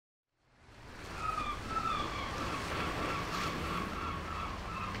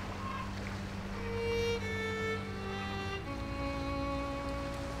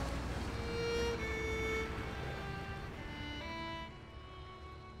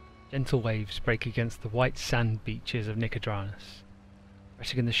Gentle waves break against the white sand beaches of Nicodranus.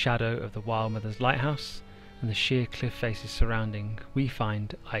 Resting in the shadow of the Wild Mother's lighthouse and the sheer cliff faces surrounding, we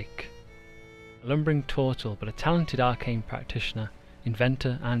find Ike. A lumbering Tortle, but a talented arcane practitioner,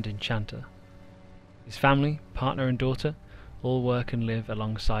 inventor and enchanter. His family, partner and daughter all work and live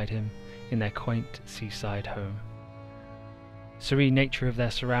alongside him in their quaint seaside home. The serene nature of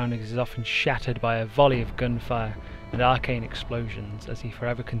their surroundings is often shattered by a volley of gunfire and arcane explosions as he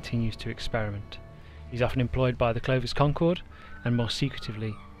forever continues to experiment. He's often employed by the Clovis Concord and more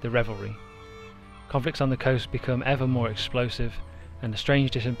secretively the Revelry. Conflicts on the coast become ever more explosive, and the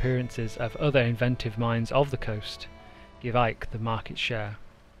strange disappearances of other inventive minds of the coast give Ike the market share.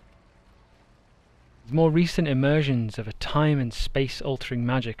 His more recent immersions of a time and space altering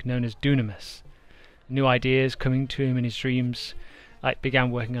magic known as dunamis. New ideas coming to him in his dreams, Ike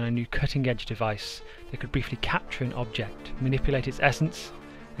began working on a new cutting-edge device that could briefly capture an object, manipulate its essence,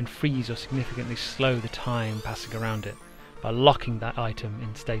 and freeze or significantly slow the time passing around it by locking that item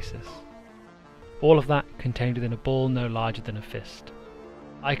in stasis. All of that contained within a ball no larger than a fist.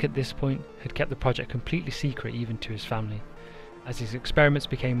 Ike at this point had kept the project completely secret even to his family. As his experiments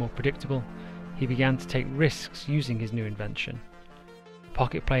became more predictable, he began to take risks using his new invention, the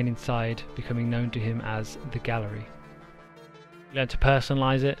pocket plane inside becoming known to him as the Gallery. He learned to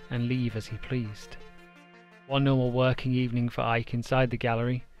personalise it and leave as he pleased. One normal working evening for Ike inside the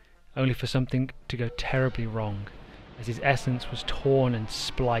Gallery, only for something to go terribly wrong, as his essence was torn and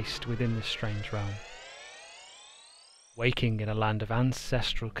spliced within this strange realm. Waking in a land of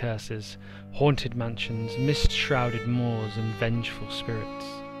ancestral curses, haunted mansions, mist-shrouded moors and vengeful spirits.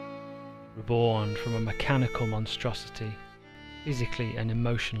 Reborn from a mechanical monstrosity, physically and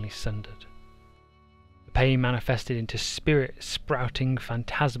emotionally sundered. The pain manifested into spirit-sprouting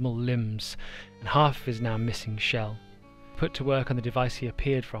phantasmal limbs and half of his now missing shell, put to work on the device he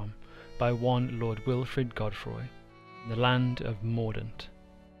appeared from by one Lord Wilfrid Godfroy in the land of Mordant,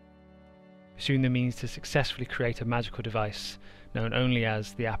 pursuing the means to successfully create a magical device known only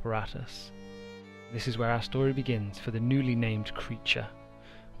as the Apparatus. This is where our story begins for the newly named creature,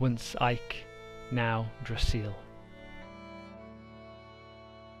 once Ike, now Drasil.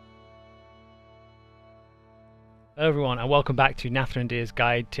 Hello everyone and welcome back to Natharandir's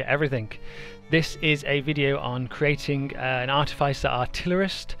Guide to Everything. This is a video on creating an Artificer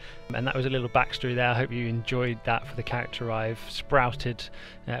artillerist, and that was a little backstory there. I hope you enjoyed that for the character I've sprouted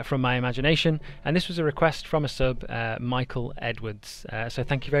from my imagination, and this was a request from a sub, Michael Edwards, so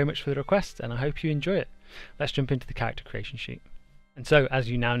thank you very much for the request and I hope you enjoy it. Let's jump into the character creation sheet. And so, as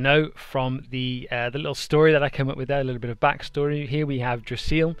you now know from the little story that I came up with there, a little bit of backstory, here we have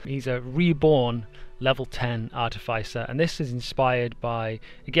Drasil. He's a reborn level 10 Artificer, and this is inspired by,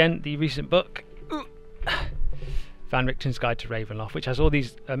 again, the recent book, Van Richten's Guide to Ravenloft, which has all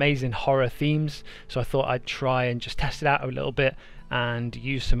these amazing horror themes, so I thought I'd try and just test it out a little bit and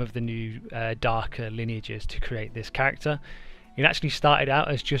use some of the new darker lineages to create this character. It actually started out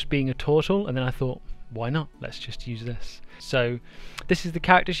as just being a Tortle, and then I thought, why not? Let's just use this. So this is the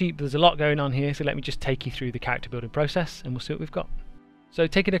character sheet, but there's a lot going on here, so let me just take you through the character building process and we'll see what we've got. So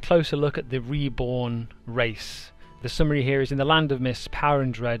taking a closer look at the Reborn race, the summary here is: in the land of mist, power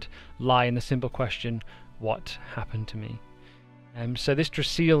and dread lie in the simple question, what happened to me? So this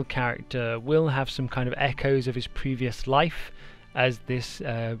Drasil character will have some kind of echoes of his previous life as this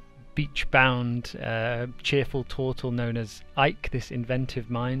beach-bound, cheerful Tortle known as Ike, this inventive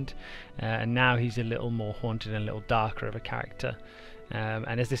mind, and now he's a little more haunted and a little darker of a character.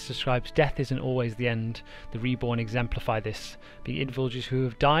 And as this describes, death isn't always the end. The Reborn exemplify this, being individuals who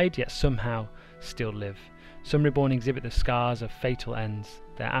have died yet somehow still live. Some Reborn exhibit the scars of fatal ends,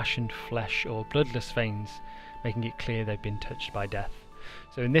 their ashen flesh or bloodless veins, making it clear they've been touched by death.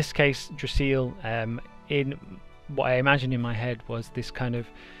 So in this case, Drasil, in what I imagined in my head was this kind of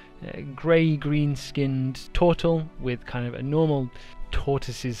grey-green skinned Tortle with kind of a normal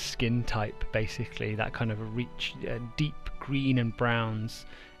tortoise's skin type, basically, that kind of a rich, deep green and browns,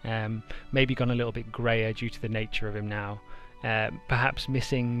 maybe gone a little bit greyer due to the nature of him now, perhaps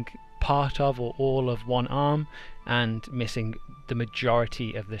missing part of or all of one arm and missing the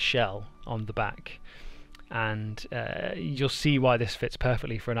majority of the shell on the back. And you'll see why this fits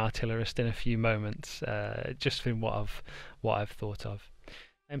perfectly for an artillerist in a few moments, just from what I've thought of.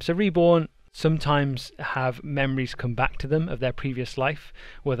 So Reborn sometimes have memories come back to them of their previous life,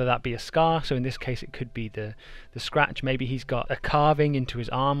 whether that be a scar, so in this case it could be the scratch, maybe he's got a carving into his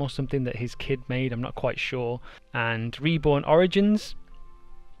arm or something that his kid made, I'm not quite sure. And Reborn origins,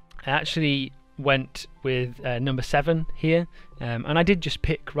 actually went with number 7 here, and I did just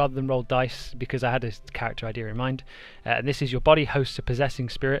pick rather than roll dice because I had a character idea in mind. And this is: your body hosts a possessing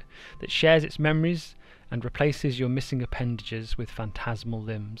spirit that shares its memories and replaces your missing appendages with phantasmal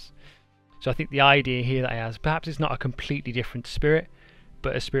limbs. So I think the idea here that I have, perhaps it's not a completely different spirit,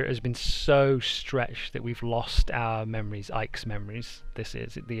 but a spirit has been so stretched that we've lost our memories, Ike's memories. This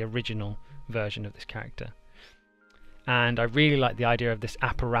is the original version of this character. And I really like the idea of this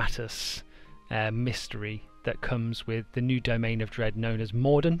apparatus mystery that comes with the new domain of dread known as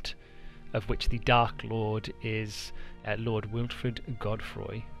Mordant, of which the Dark Lord is Lord Wilfred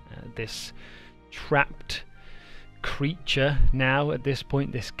Godfrey. This trapped creature now at this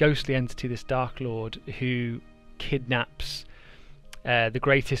point, this ghostly entity, this Dark Lord, who kidnaps the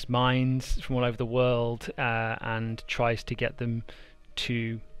greatest minds from all over the world and tries to get them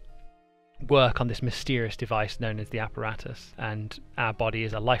to work on this mysterious device known as the apparatus. And our body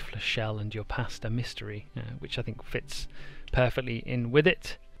is a lifeless shell and your past a mystery, which I think fits perfectly in with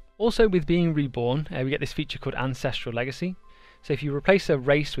it. Also, with being reborn, we get this feature called Ancestral Legacy. So if you replace a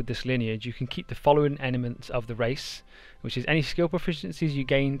race with this lineage, you can keep the following elements of the race, which is any skill proficiencies you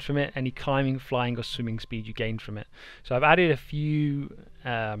gained from it, any climbing, flying or swimming speed you gained from it. So I've added a few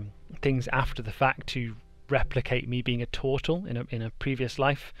things after the fact to replicate me being a Tortle in a previous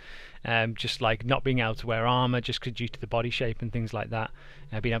life, just like not being able to wear armor just due to the body shape and things like that,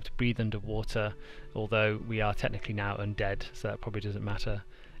 being able to breathe underwater, although we are technically now undead, so that probably doesn't matter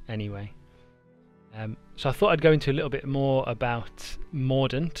anyway. So I thought I'd go into a little bit more about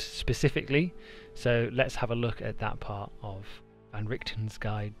Mordant specifically, so let's have a look at that part of Van Richten's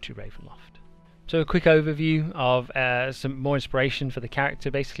Guide to Ravenloft. So a quick overview of some more inspiration for the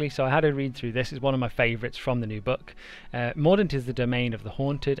character basically. So I had a read through this. It's one of my favourites from the new book. Mordant is the domain of the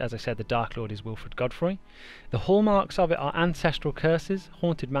haunted. As I said, the Dark Lord is Wilfred Godfrey. The hallmarks of it are ancestral curses,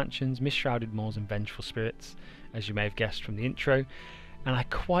 haunted mansions, misshrouded moors and vengeful spirits, as you may have guessed from the intro. And I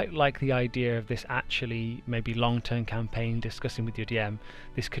quite like the idea of this actually maybe long-term campaign discussing with your DM.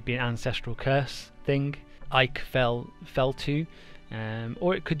 This could be an ancestral curse thing Ike fell to.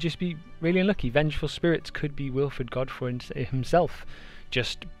 Or it could just be really unlucky. Vengeful spirits could be Wilfred Godfrey himself,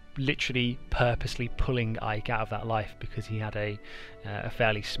 just literally purposely pulling Ike out of that life because he had a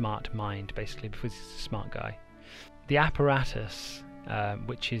fairly smart mind, basically, because he's a smart guy. The apparatus,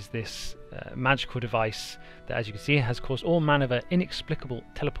 which is this magical device that, as you can see, has caused all manner of inexplicable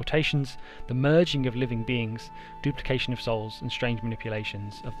teleportations, the merging of living beings, duplication of souls, and strange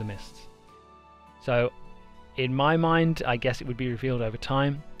manipulations of the mists. So, in my mind, I guess it would be revealed over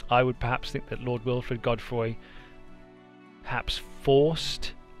time. I would perhaps think that Lord Wilfred Godfrey perhaps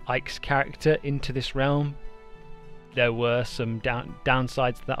forced Ike's character into this realm. There were some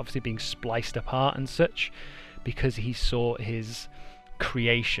downsides to that, obviously being spliced apart and such, because he saw his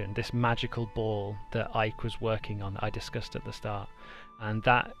creation, this magical ball that Ike was working on that I discussed at the start. And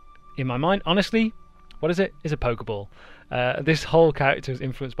that, in my mind, honestly, what is it? It's a Pokeball. This whole character is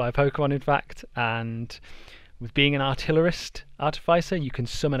influenced by a Pokemon, in fact, and with being an artificer, you can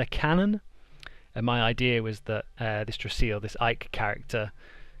summon a cannon. And my idea was that this Drasil, this Ike character,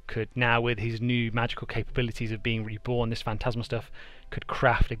 could now, with his new magical capabilities of being reborn, this phantasmal stuff, could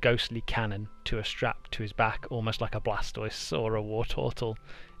craft a ghostly cannon to a strap to his back, almost like a Blastoise or a Tortle,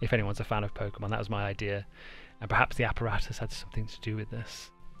 if anyone's a fan of Pokemon. That was my idea. And perhaps the apparatus had something to do with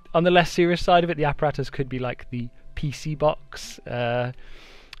this. On the less serious side of it, the apparatus could be like the PC box,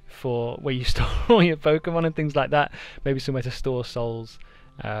 for where you store all your Pokemon and things like that. Maybe somewhere to store souls,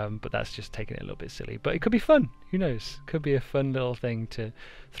 but that's just taking it a little bit silly. But it could be fun, who knows? Could be a fun little thing to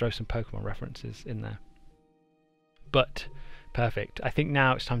throw some Pokemon references in there. But perfect. I think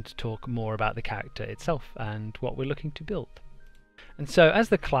now it's time to talk more about the character itself and what we're looking to build. And so as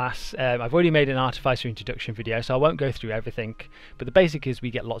the class, I've already made an Artificer introduction video, so I won't go through everything, but the basic is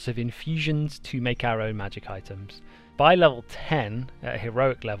we get lots of infusions to make our own magic items. By level 10, at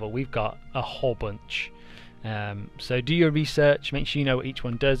heroic level, we've got a whole bunch. So do your research, make sure you know what each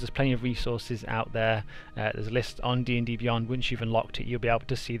one does. There's plenty of resources out there. There's a list on D&D Beyond. Once you've unlocked it, you'll be able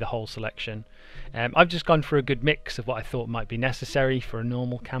to see the whole selection. I've just gone for a good mix of what I thought might be necessary for a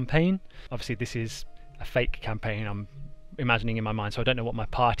normal campaign. Obviously this is a fake campaign I'm imagining in my mind, so I don't know what my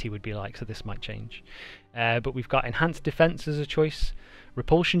party would be like, so this might change. But we've got Enhanced Defense as a choice,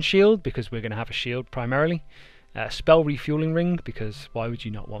 Repulsion Shield, because we're going to have a shield primarily, Spell Refueling Ring, because why would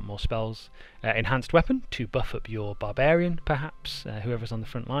you not want more spells, Enhanced Weapon, to buff up your Barbarian, perhaps, whoever's on the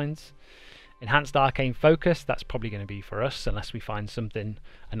front lines, Enhanced Arcane Focus, that's probably going to be for us, unless we find something,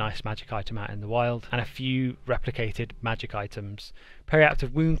 a nice magic item out in the wild, and a few replicated magic items,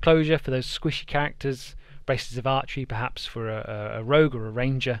 Periactive Wound Closure for those squishy characters, Braces of Archery perhaps for a rogue or a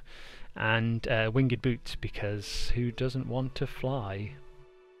ranger, and winged boots, because who doesn't want to fly?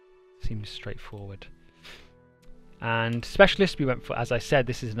 Seems straightforward. And specialist, we went for, as I said,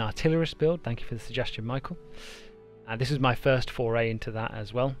 this is an artillerist build. Thank you for the suggestion, Michael. And this is my first foray into that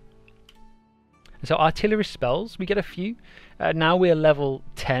as well. And so artillery spells, we get a few. Now we're level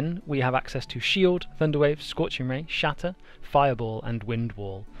 10. We have access to Shield, Thunderwave, Scorching Ray, Shatter, Fireball, and Wind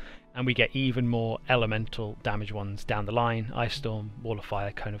Wall. And we get even more elemental damage ones down the line: Ice Storm, Wall of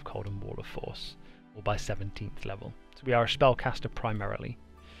Fire, Cone of Cold, and Wall of Force, all by 17th level. So we are a spellcaster primarily.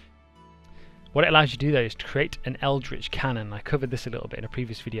 What it allows you to do though is to create an Eldritch Cannon. I covered this a little bit in a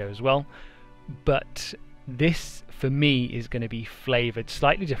previous video as well, but this for me is going to be flavoured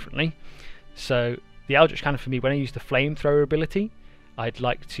slightly differently. So the Eldritch Cannon for me, when I use the Flamethrower ability, I'd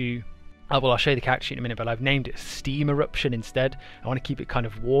like to... well, I'll show you the character sheet in a minute, but I've named it Steam Eruption instead. I want to keep it kind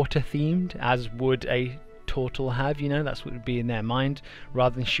of water themed, as would a Tortle have, you know, that's what would be in their mind.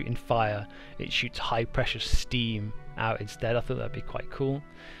 Rather than shooting fire, it shoots high pressure steam out instead. I thought that'd be quite cool.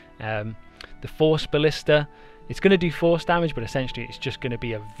 The Force Ballista, it's going to do force damage, but essentially it's just going to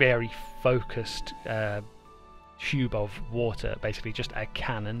be a very focused tube of water, basically just a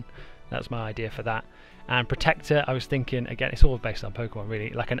cannon. That's my idea for that. And Protector, I was thinking, again, it's all based on Pokemon really,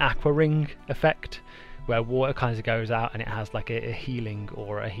 like an Aqua Ring effect, where water kind of goes out and it has like a healing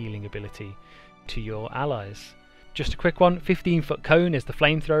or a healing ability to your allies. Just a quick one, 15-foot cone is the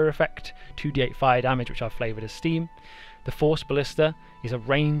Flamethrower effect, 2d8 fire damage, which I've flavoured as steam. The Force Ballista is a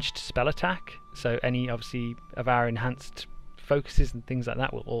ranged spell attack, so any obviously of our enhanced focuses and things like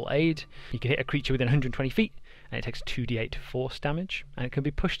that will all aid. You can hit a creature within 120 feet, and it takes 2d8 force damage, and it can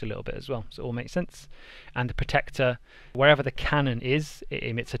be pushed a little bit as well, so it all makes sense. And the Protector, wherever the cannon is, it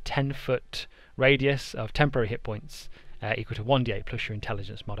emits a 10-foot radius of temporary hit points, equal to 1d8 plus your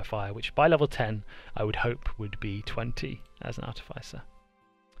intelligence modifier, which by level 10 I would hope would be 20 as an Artificer.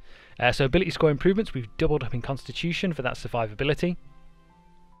 So ability score improvements, we've doubled up in Constitution for that survivability.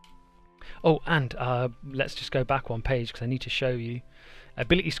 Oh, and let's just go back one page because I need to show you.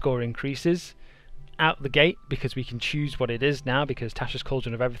 Ability score increases out the gate because we can choose what it is now, because Tasha's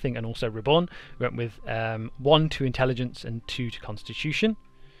Cauldron of Everything and also Reborn, we went with 1 to Intelligence and 2 to Constitution,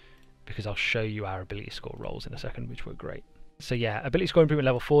 because I'll show you our ability score rolls in a second, which were great. So yeah, ability score improvement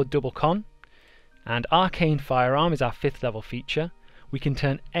level 4, double con. And Arcane Firearm is our 5th level feature. We can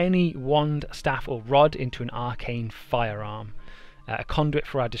turn any wand, staff or rod into an arcane firearm, a conduit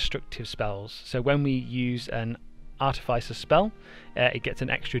for our destructive spells. So when we use an Artificer spell, it gets an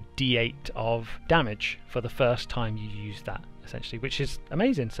extra d8 of damage for the first time you use that, essentially, which is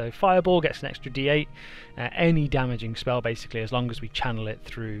amazing. So Fireball gets an extra d8, any damaging spell basically, as long as we channel it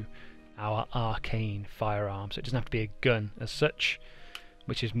through our arcane firearm. So it doesn't have to be a gun as such,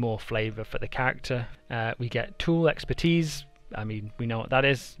 which is more flavour for the character. We get Tool Expertise. I mean, we know what that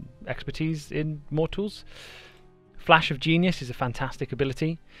is, expertise in more tools. Flash of Genius is a fantastic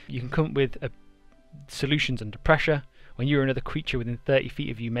ability. You can come up with solutions under pressure. When you or another creature within 30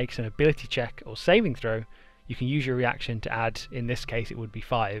 feet of you makes an ability check or saving throw, you can use your reaction to add, in this case it would be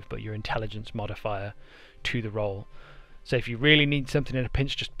 5, but your intelligence modifier to the roll. So if you really need something in a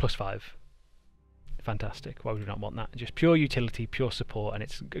pinch, just +5. Fantastic. Why would we not want that? Just pure utility, pure support, and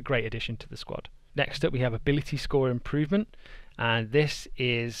it's a great addition to the squad. Next up we have ability score improvement, and this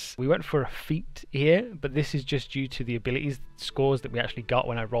is, we went for a feat here, but this is just due to the abilities scores that we actually got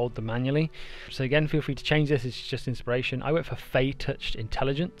when I rolled them manually. So again, feel free to change this, it's just inspiration. I went for Fey Touched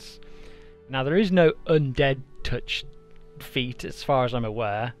Intelligence. Now there is no Undead Touch feat as far as I'm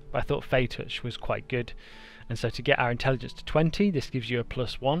aware, but I thought Fey Touch was quite good. And so to get our intelligence to 20, this gives you a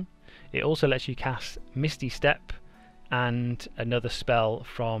 +1. It also lets you cast Misty Step and another spell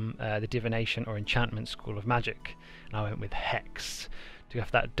from the Divination or Enchantment School of Magic. And I went with Hex to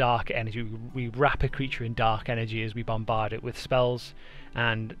have that dark energy. We wrap a creature in dark energy as we bombard it with spells.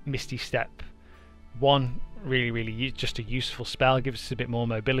 And Misty Step, one, really just a useful spell, gives us a bit more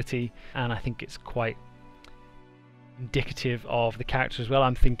mobility, and I think it's quite indicative of the character as well.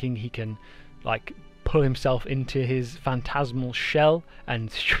 I'm thinking he can like pull himself into his phantasmal shell and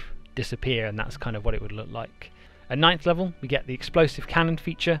disappear, and that's kind of what it would look like. At 9th level, we get the Explosive Cannon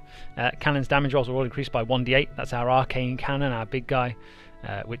feature. Cannon's damage rolls are all increased by 1d8. That's our Arcane Cannon, our big guy,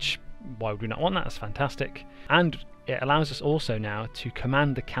 which, why would we not want that? That's fantastic. And it allows us also now to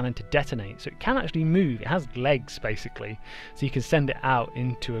command the cannon to detonate. So it can actually move. It has legs, basically. So you can send it out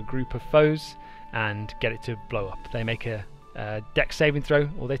into a group of foes and get it to blow up. They make a dex saving throw,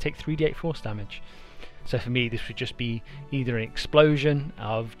 or they take 3d8 force damage. So for me, this would just be either an explosion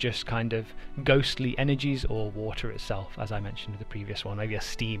of just kind of ghostly energies or water itself, as I mentioned in the previous one, maybe a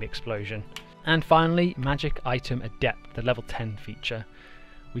steam explosion. And finally, Magic Item Adept, the level 10 feature.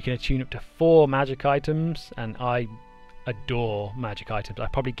 We can attune up to 4 magic items, and I adore magic items. I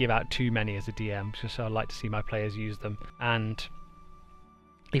probably give out too many as a DM, just so I like to see my players use them. And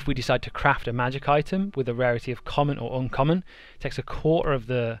if we decide to craft a magic item with a rarity of common or uncommon, it takes a quarter of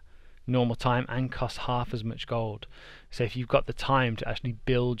the normal time and costs half as much gold. So if you've got the time to actually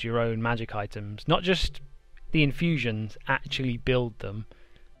build your own magic items, not just the infusions, actually build them,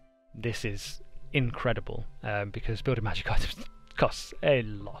 this is incredible, because building magic items costs a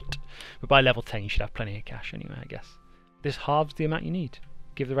lot. But by level 10 you should have plenty of cash anyway, I guess. This halves the amount you need.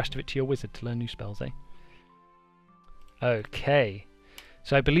 Give the rest of it to your wizard to learn new spells, eh? Okay,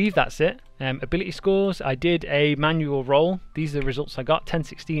 so I believe that's it. Ability scores, I did a manual roll. These are the results I got: 10,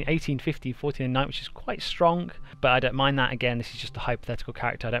 16, 18, 15, 14 and 9, which is quite strong, but I don't mind that. Again, this is just a hypothetical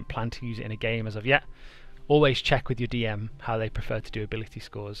character. I don't plan to use it in a game as of yet. Always check with your DM how they prefer to do ability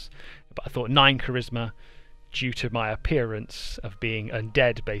scores. But I thought 9 charisma, due to my appearance of being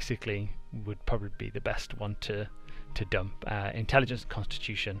undead basically, would probably be the best one to dump. Intelligence and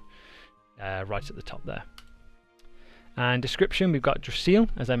constitution right at the top there. And description, we've got Drasil,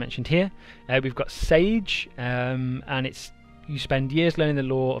 as I mentioned here. We've got Sage, and it's you spend years learning the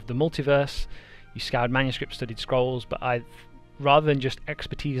lore of the multiverse. You scoured manuscripts, studied scrolls, but rather than just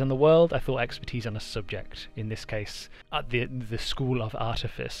expertise on the world, I thought expertise on a subject, in this case at the School of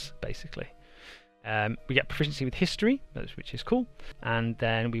Artifice, basically. We get proficiency with history, which is cool, and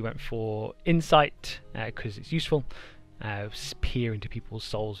then we went for insight because it's useful. Peer into people's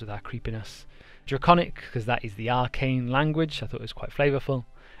souls with our creepiness. Draconic, because that is the arcane language, I thought it was quite flavourful.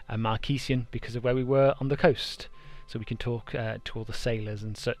 And Marquesian, because of where we were on the coast, so we can talk to all the sailors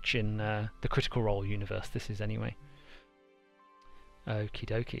and such in the Critical Role universe. This is anyway. Okie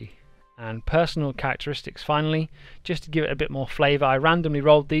dokie. And personal characteristics, finally, just to give it a bit more flavour. I randomly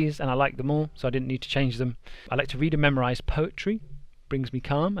rolled these and I liked them all, so I didn't need to change them. I like to read and memorise poetry, brings me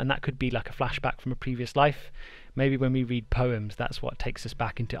calm, and that could be like a flashback from a previous life. Maybe when we read poems, that's what takes us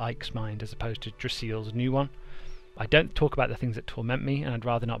back into Ike's mind as opposed to Drasil's new one. I don't talk about the things that torment me, and I'd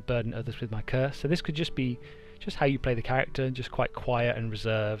rather not burden others with my curse, so this could just be just how you play the character, just quite quiet and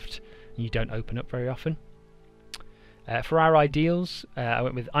reserved, and you don't open up very often. For our ideals, I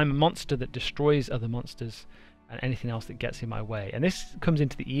went with I'm a monster that destroys other monsters and anything else that gets in my way. And this comes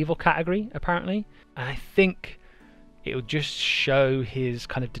into the evil category, apparently. And I think it will just show his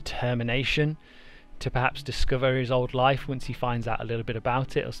kind of determination to perhaps discover his old life once he finds out a little bit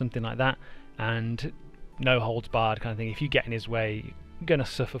about it or something like that. And no holds barred kind of thing. If you get in his way, you're going to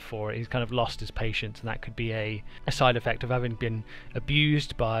suffer for it. He's kind of lost his patience, and that could be a side effect of having been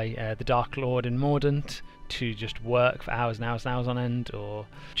abused by the Dark Lord in Mordant to just work for hours and hours and hours on end, or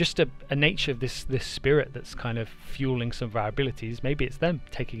just a nature of this spirit that's kind of fueling some of our abilities. Maybe it's them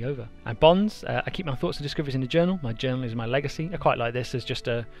taking over. And bonds, I keep my thoughts and discoveries in a journal. My journal is my legacy. I quite like this as just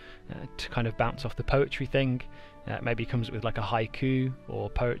to kind of bounce off the poetry thing. Maybe it comes with like a haiku or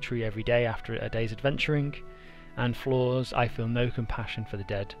poetry every day after a day's adventuring. And flaws, I feel no compassion for the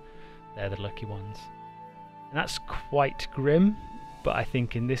dead. They're the lucky ones. And that's quite grim, but I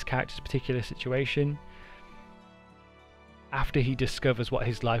think in this character's particular situation, after he discovers what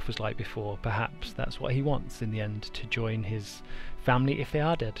his life was like before, perhaps that's what he wants in the end, to join his family if they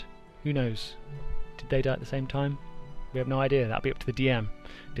are dead. Who knows? Did they die at the same time? We have no idea. That'll be up to the DM.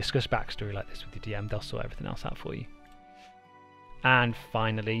 Discuss backstory like this with the DM. They'll sort everything else out for you. And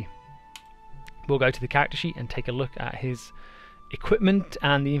finally, we'll go to the character sheet and take a look at his equipment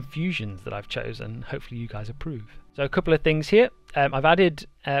and the infusions that I've chosen. Hopefully you guys approve. So a couple of things here. I've added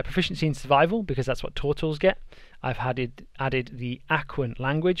proficiency in survival because that's what Tortles get. I've added the Aquan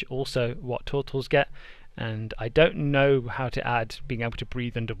language, also what Tortles get. And I don't know how to add being able to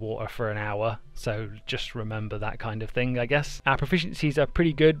breathe underwater for an hour, so just remember that kind of thing, I guess. Our proficiencies are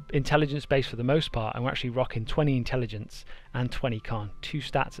pretty good, intelligence based for the most part, and we're actually rocking 20 intelligence and 20 con. 2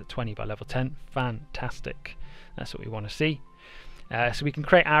 stats at 20 by level 10. Fantastic. That's what we want to see. So we can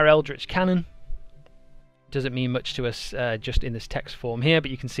create our Eldritch Cannon. Doesn't mean much to us just in this text form here,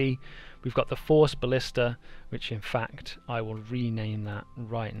 but you can see we've got the Force Ballista, which in fact I will rename that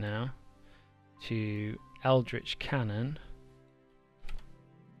right now to Eldritch Cannon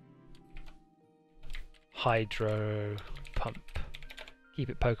Hydro Pump. Keep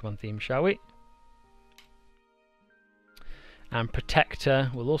it Pokemon themed, shall we? And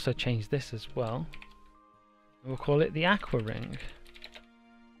Protector, we'll also change this as well. We'll call it the Aqua Ring.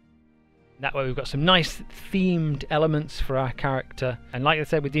 That way we've got some nice themed elements for our character. And like I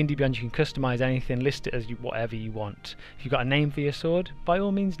said, with D&D Beyond, you can customize anything, list it as whatever you want. If you've got a name for your sword, by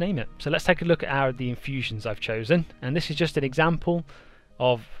all means name it. So let's take a look at the infusions I've chosen. And this is just an example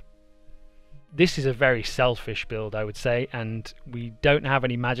of this is a very selfish build, I would say, and we don't have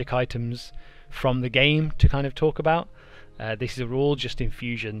any magic items from the game to kind of talk about. These are all just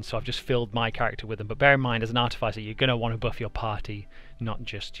infusions, so I've just filled my character with them. But bear in mind, as an Artificer, you're going to want to buff your party, not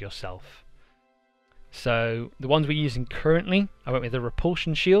just yourself. So the ones we're using currently, I went with the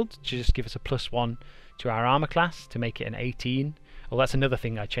Repulsion Shield to just give us a +1 to our armor class to make it an 18. Well, that's another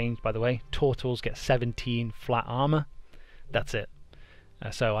thing I changed, by the way. Tortles get 17 flat armor. That's it.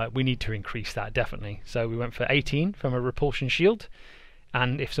 So we need to increase that, definitely. So we went for 18 from a Repulsion Shield,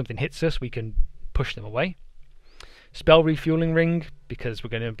 and if something hits us, we can push them away. Spell Refueling Ring, because we're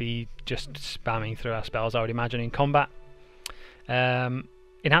going to be just spamming through our spells, I would imagine, in combat.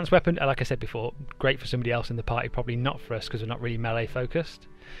 Enhanced Weapon, like I said before, great for somebody else in the party, probably not for us because we're not really melee focused.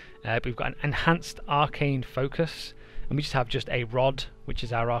 But we've got an Enhanced Arcane Focus, and we just have just a rod, which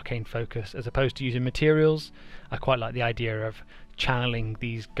is our arcane focus, as opposed to using materials. I quite like the idea of channeling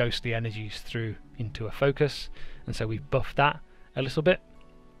these ghostly energies through into a focus, and so we've buffed that a little bit.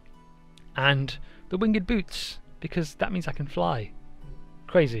 And the Winged Boots, because that means I can fly.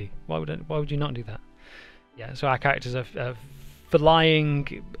 Crazy. Why would you not do that? Yeah, so our characters are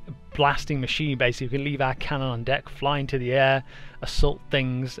flying, blasting machine, basically. We can leave our cannon on deck, fly into the air, assault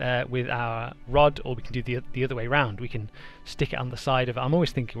things with our rod, or we can do the other way around. We can stick it on the side of... I'm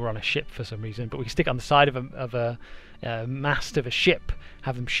always thinking we're on a ship for some reason, but we can stick it on the side of a mast of a ship,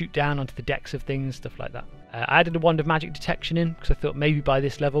 have them shoot down onto the decks of things, stuff like that. I added a Wand of Magic Detection in, because I thought maybe by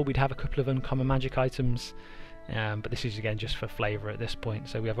this level we'd have a couple of uncommon magic items. But this is again just for flavour at this point.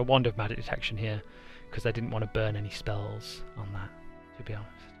 So we have a Wand of Magic Detection here because I didn't want to burn any spells on that, to be honest.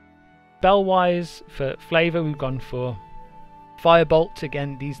 Spell wise, for flavour, we've gone for Firebolt.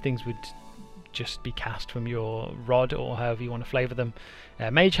 Again, these things would just be cast from your rod or however you want to flavour them.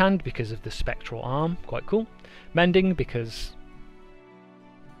 Mage Hand because of the spectral arm, quite cool. Mending because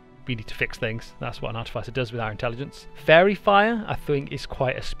we need to fix things. That's what an Artificer does with our intelligence. Fairy Fire, I think, is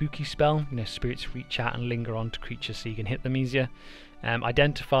quite a spooky spell. You know, spirits reach out and linger onto creatures so you can hit them easier.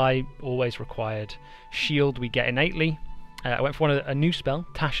 Identify, always required. Shield, we get innately. I went for a new spell,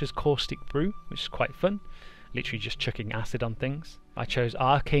 Tasha's Caustic Brew, which is quite fun. Literally just chucking acid on things. I chose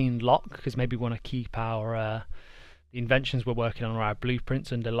Arcane Lock because maybe we want to keep our the inventions we're working on, or our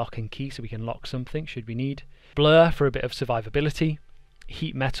blueprints, under lock and key so we can lock something should we need. Blur for a bit of survivability.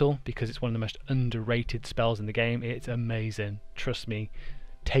 Heat Metal because it's one of the most underrated spells in the game. It's amazing, trust me.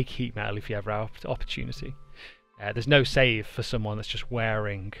 Take Heat Metal if you ever have opportunity. There's no save for someone that's just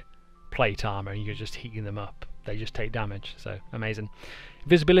wearing plate armor and you're just heating them up. They just take damage, so amazing.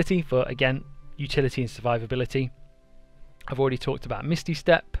 Invisibility for, again, utility and survivability. I've already talked about Misty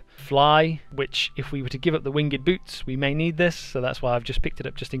Step. Fly, which if we were to give up the Winged Boots we may need this, so that's why I've just picked it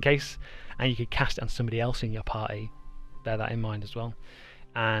up just in case, and you could cast it on somebody else in your party. Bear that in mind as well.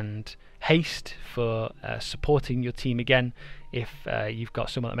 And Haste for supporting your team again. If you've got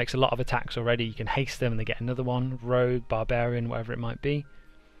someone that makes a lot of attacks already, you can haste them and they get another one. Rogue, Barbarian, whatever it might be.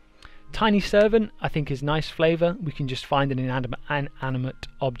 Tiny Servant I think is nice flavour. We can just find an inanimate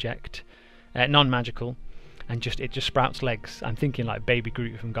object, non-magical, and it just sprouts legs. I'm thinking like Baby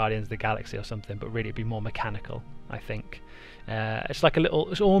Groot from Guardians of the Galaxy or something, but really it'd be more mechanical, I think. It's like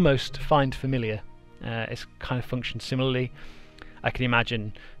it's almost Find Familiar. It's kind of functions similarly. I can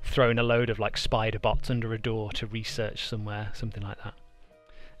imagine throwing a load of like spider bots under a door to research somewhere, something like that.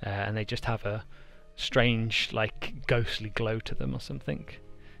 And they just have a strange, like, ghostly glow to them or something.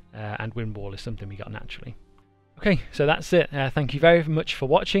 And Windwall is something we got naturally. Okay, so that's it. Thank you very much for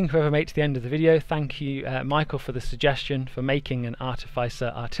watching. Whoever made it to the end of the video, thank you, Michael, for the suggestion for making an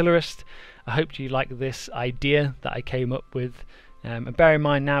Artificer Artillerist. I hope you like this idea that I came up with. And bear in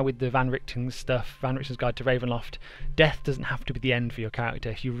mind now with the Van Richten stuff, Van Richten's Guide to Ravenloft, death doesn't have to be the end for your character.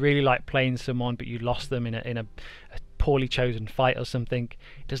 If you really like playing someone but you lost them in a poorly chosen fight or something,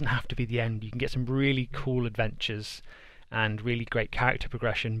 it doesn't have to be the end. You can get some really cool adventures and really great character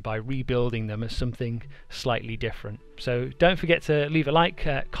progression by rebuilding them as something slightly different. So don't forget to leave a like,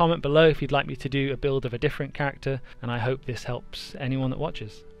 comment below if you'd like me to do a build of a different character, and I hope this helps anyone that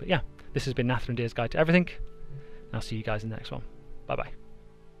watches. But yeah, this has been Nathrandir's Guide to Everything, and I'll see you guys in the next one. Bye bye.